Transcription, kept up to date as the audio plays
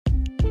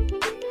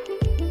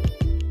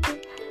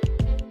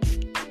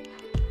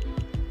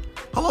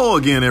Hello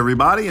again,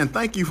 everybody, and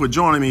thank you for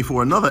joining me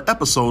for another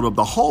episode of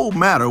The Whole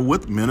Matter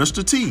with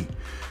Minister T.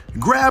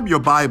 Grab your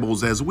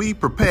Bibles as we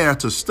prepare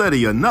to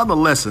study another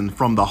lesson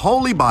from the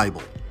Holy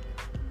Bible.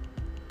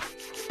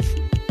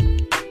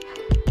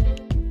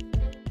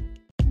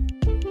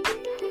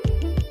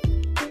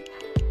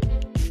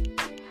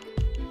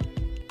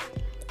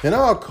 In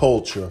our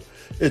culture,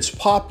 it's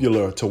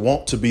popular to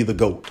want to be the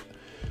GOAT,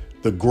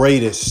 the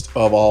greatest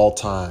of all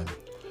time.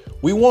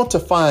 We want to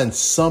find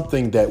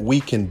something that we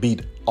can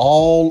beat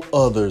all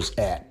others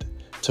at,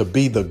 to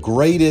be the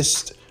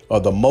greatest or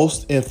the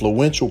most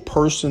influential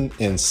person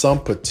in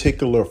some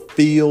particular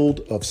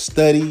field of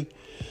study,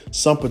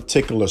 some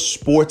particular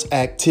sports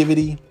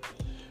activity,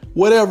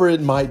 whatever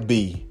it might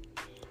be.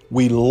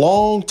 We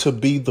long to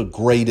be the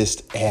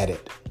greatest at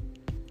it.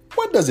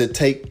 What does it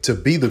take to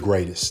be the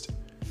greatest?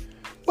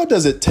 What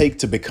does it take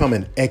to become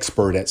an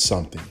expert at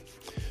something?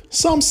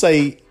 Some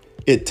say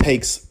it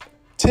takes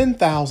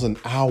 10,000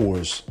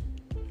 hours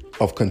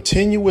of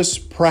continuous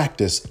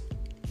practice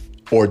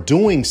or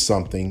doing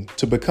something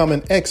to become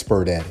an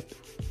expert at it.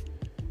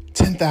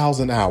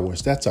 10,000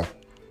 hours, that's a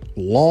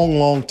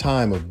long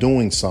time of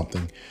doing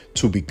something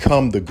to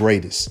become the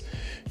greatest.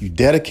 You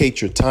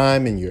dedicate your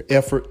time and your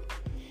effort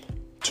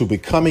to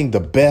becoming the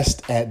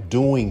best at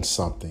doing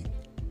something.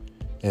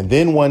 And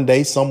then one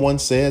day someone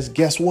says,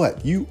 guess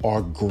what? You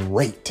are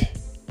great.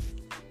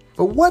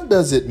 But what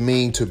does it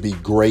mean to be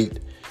great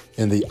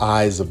in the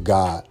eyes of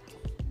God?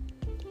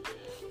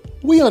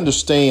 We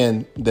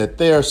understand that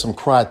there are some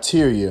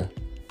criteria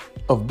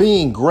of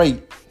being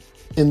great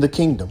in the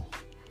kingdom.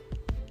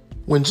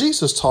 When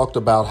Jesus talked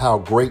about how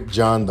great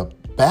John the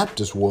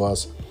Baptist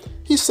was,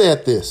 he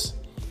said this.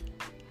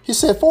 He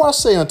said, "For I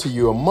say unto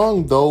you,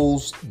 among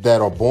those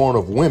that are born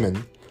of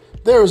women,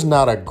 there is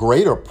not a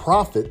greater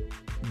prophet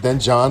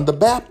than John the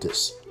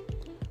Baptist.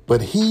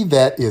 But he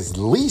that is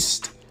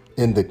least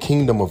in the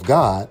kingdom of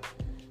God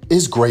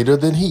is greater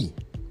than he."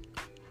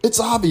 It's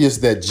obvious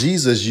that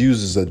Jesus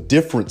uses a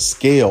different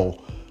scale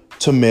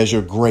to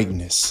measure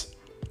greatness.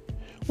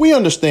 We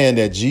understand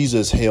that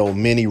Jesus held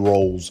many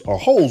roles or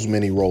holds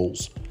many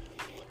roles.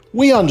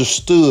 We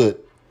understand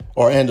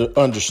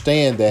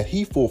that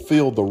he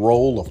fulfilled the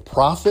role of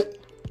prophet,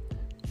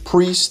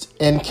 priest,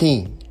 and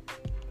king.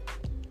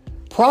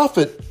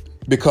 Prophet,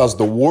 because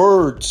the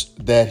words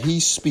that he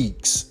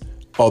speaks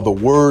are the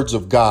words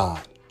of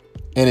God.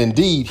 And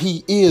indeed,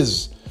 he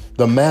is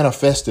the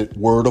manifested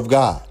word of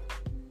God.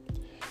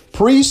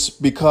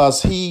 Priest,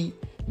 because he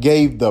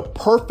gave the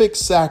perfect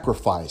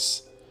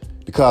sacrifice,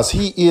 because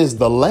he is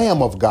the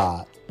Lamb of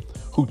God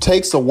who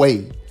takes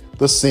away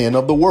the sin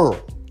of the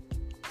world.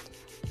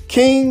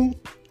 King,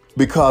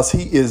 because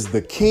he is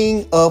the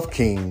King of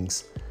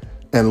kings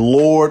and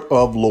Lord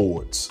of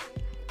lords.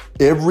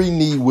 Every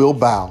knee will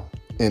bow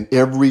and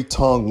every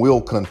tongue will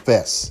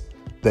confess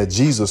that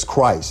Jesus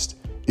Christ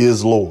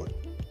is Lord.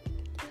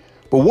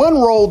 But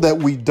one role that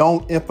we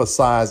don't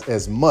emphasize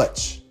as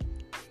much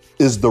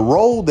is the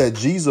role that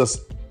Jesus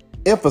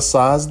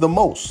emphasized the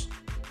most.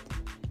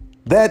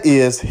 That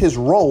is his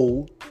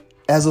role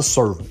as a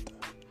servant.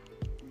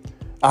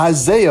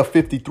 Isaiah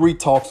 53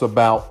 talks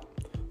about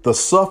the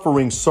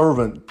suffering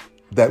servant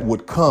that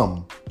would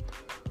come,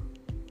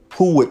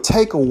 who would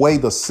take away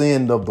the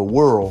sin of the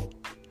world,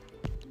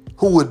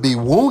 who would be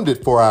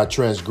wounded for our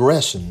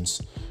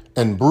transgressions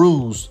and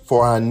bruised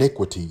for our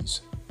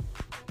iniquities.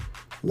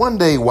 One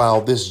day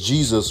while this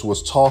Jesus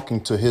was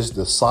talking to his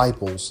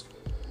disciples,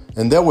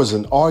 and there was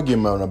an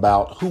argument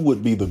about who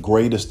would be the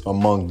greatest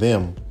among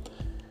them,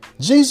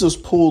 Jesus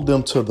pulled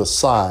them to the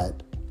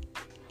side.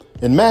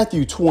 In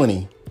Matthew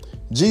 20,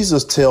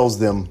 Jesus tells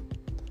them,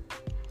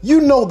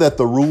 "You know that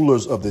the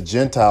rulers of the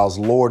Gentiles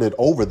lord it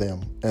over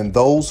them, and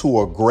those who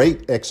are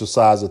great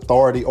exercise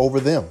authority over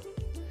them.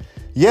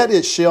 Yet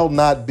it shall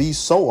not be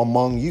so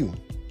among you.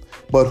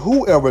 But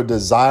whoever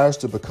desires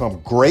to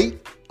become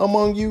great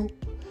among you,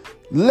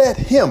 let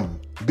him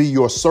be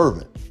your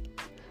servant.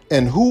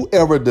 And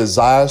whoever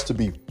desires to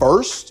be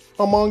first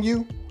among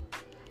you,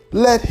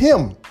 let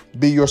him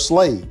be your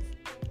slave.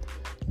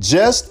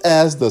 Just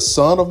as the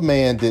Son of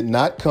Man did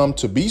not come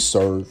to be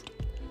served,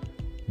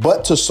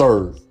 but to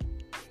serve,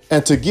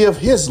 and to give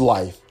his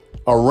life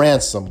a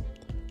ransom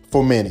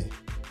for many."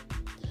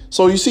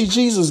 So you see,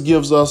 Jesus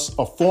gives us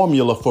a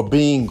formula for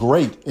being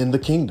great in the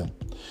kingdom.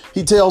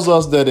 He tells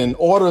us that in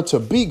order to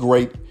be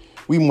great,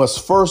 we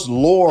must first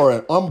lower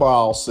and humble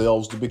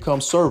ourselves to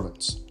become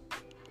servants.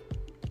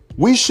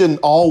 We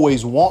shouldn't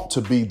always want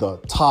to be the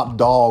top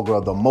dog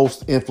or the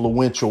most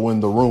influential in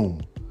the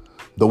room,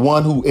 the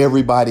one who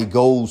everybody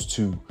goes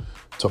to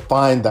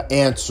find the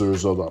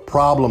answers or the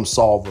problem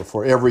solver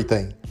for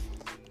everything.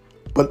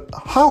 But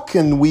how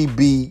can we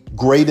be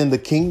great in the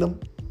kingdom?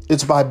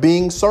 It's by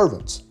being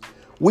servants.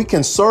 We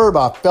can serve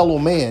our fellow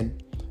man,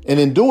 and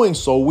in doing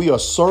so, we are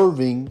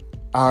serving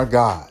our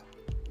God.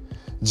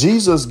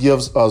 Jesus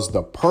gives us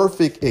the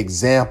perfect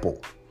example.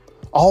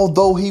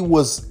 Although he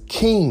was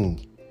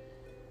king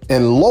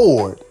and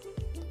Lord,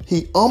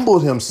 he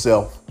humbled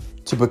himself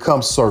to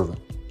become servant,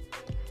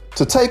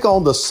 to take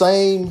on the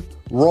same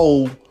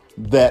role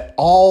that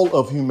all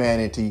of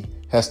humanity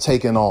has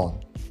taken on,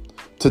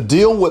 to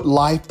deal with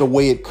life the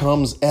way it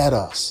comes at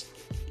us.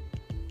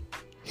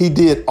 He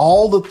did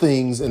all the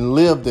things and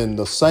lived in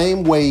the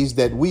same ways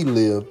that we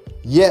live,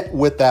 yet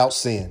without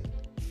sin.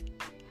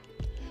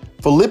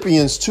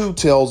 Philippians 2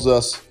 tells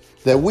us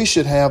that we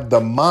should have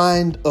the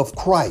mind of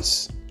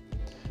Christ.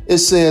 It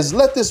says,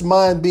 "Let this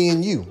mind be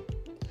in you,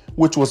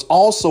 which was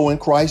also in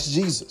Christ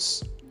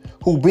Jesus,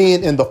 who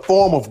being in the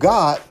form of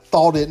God,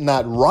 thought it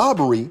not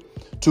robbery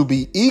to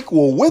be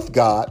equal with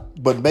God,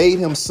 but made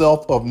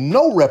himself of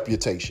no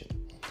reputation,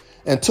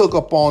 and took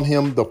upon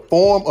him the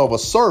form of a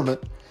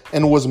servant,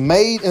 and was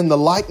made in the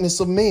likeness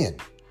of men.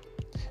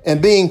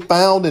 And being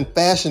found in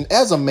fashion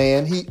as a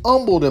man, he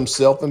humbled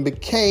himself and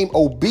became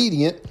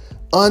obedient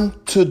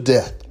unto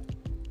death,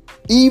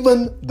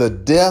 even the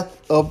death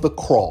of the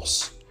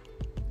cross.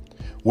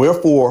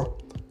 Wherefore,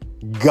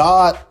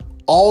 God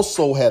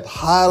also hath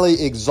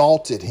highly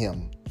exalted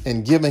him,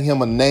 and given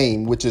him a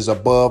name which is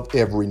above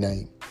every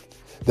name,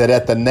 that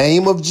at the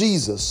name of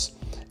Jesus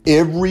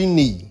every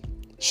knee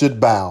should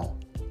bow,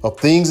 of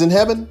things in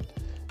heaven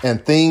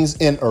and things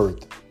in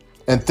earth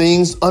and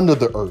things under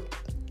the earth,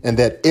 and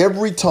that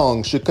every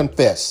tongue should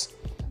confess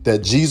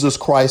that Jesus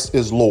Christ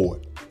is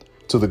Lord,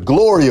 to the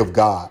glory of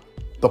God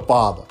the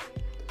Father."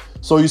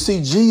 So you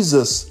see,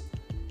 Jesus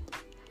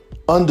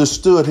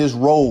understood his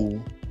role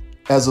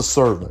as a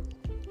servant.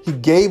 He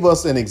gave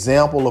us an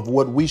example of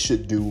what we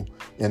should do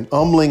in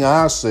humbling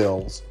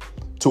ourselves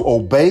to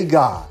obey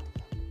God,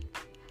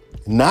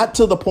 not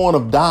to the point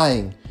of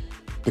dying,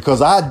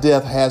 because our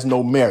death has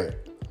no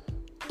merit,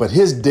 but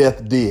his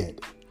death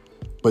did.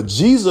 But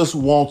Jesus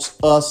wants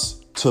us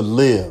to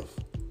live.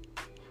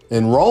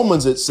 In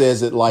Romans, it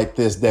says it like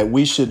this, that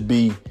we should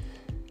be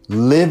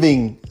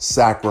living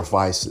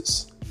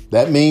sacrifices.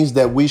 That means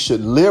that we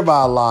should live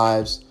our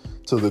lives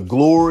to the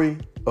glory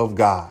of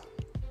God.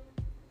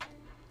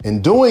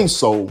 In doing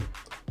so,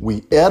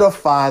 we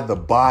edify the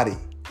body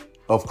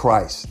of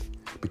Christ,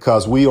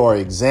 because we are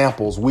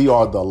examples. We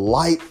are the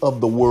light of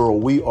the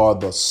world. We are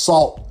the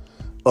salt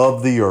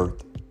of the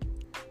earth.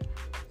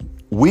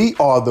 We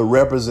are the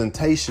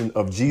representation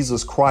of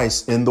Jesus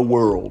Christ in the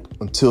world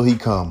until he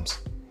comes.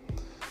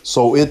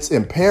 So it's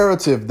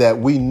imperative that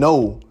we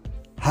know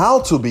how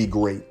to be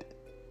great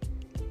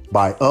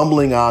by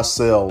humbling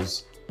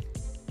ourselves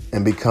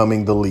and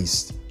becoming the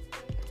least,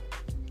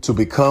 to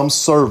become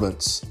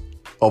servants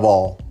of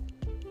all.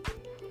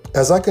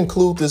 As I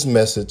conclude this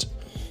message,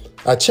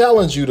 I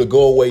challenge you to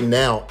go away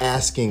now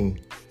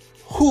asking,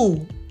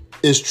 who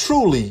is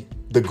truly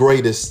the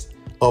greatest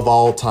of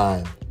all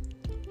time?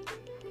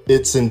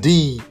 It's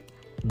indeed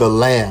the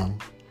Lamb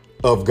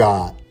of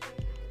God.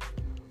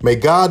 May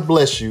God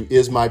bless you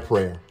is my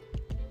prayer.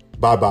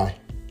 Bye-bye.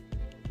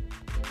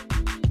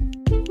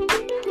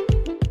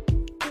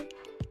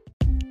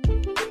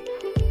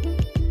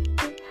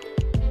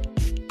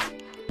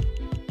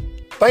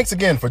 Thanks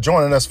again for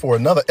joining us for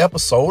another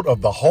episode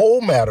of The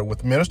Whole Matter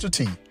with Minister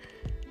T.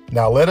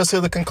 Now let us hear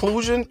the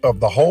conclusion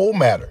of the whole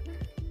matter.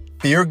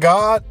 Fear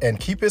God and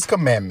keep his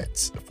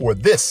commandments, for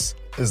this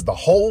is the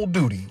whole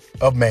duty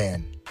of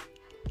man.